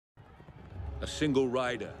A single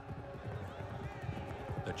rider.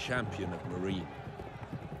 The champion of Mereen.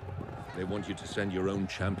 They want you to send your own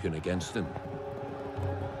champion against them.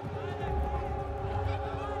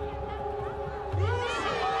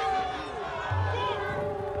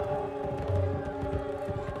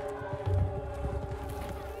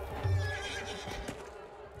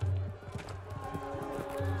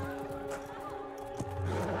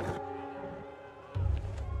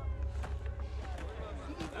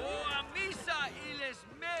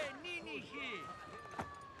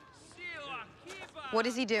 What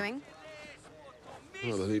is he doing? I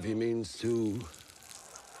believe he means to...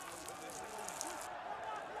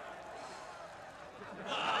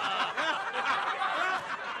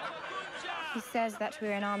 He says that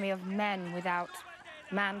we're an army of men without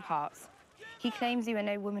man parts. He claims you are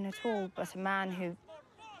no woman at all, but a man who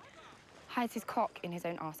hides his cock in his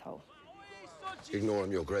own asshole. Ignore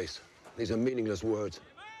him, Your Grace. These are meaningless words.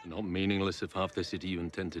 Not meaningless if half the city you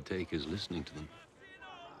intend to take is listening to them.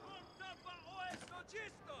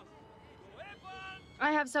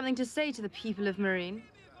 I have something to say to the people of Mereen.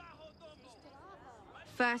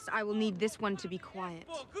 First, I will need this one to be quiet.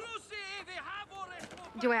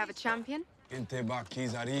 Do I have a champion? Inteba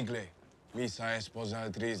kizarigle, misa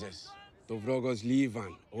esposadrizes. Dovrogos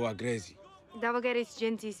livan o agrezi. Davageris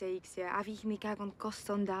gentis eixia, avich mi kagon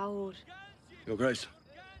koston daur. Your Grace,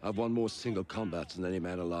 I've won more single combats than any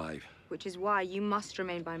man alive. Which is why you must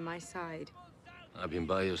remain by my side. I've been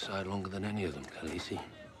by your side longer than any of them, Khaleesi.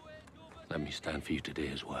 Let me stand for you today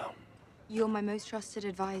as well. You're my most trusted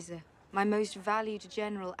advisor, my most valued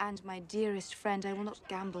general, and my dearest friend. I will not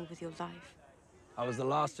gamble with your life. I was the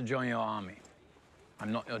last to join your army.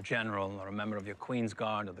 I'm not your general, or a member of your Queen's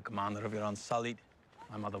Guard, or the commander of your Unsullied.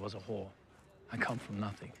 My mother was a whore. I come from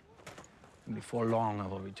nothing. And before long, I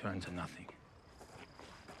will return to nothing.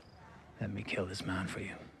 Let me kill this man for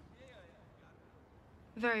you.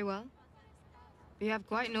 Very well. You have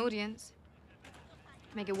quite an audience.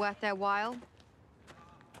 Make it worth their while.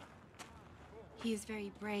 He is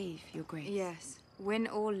very brave, Your Grace. Yes, win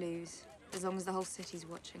or lose, as long as the whole city's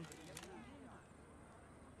watching.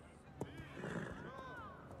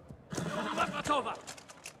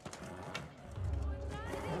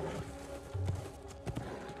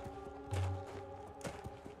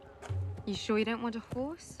 You sure you don't want a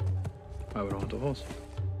horse? I would want a horse.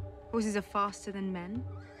 Horses are faster than men.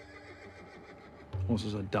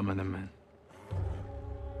 Horses are dumber than men.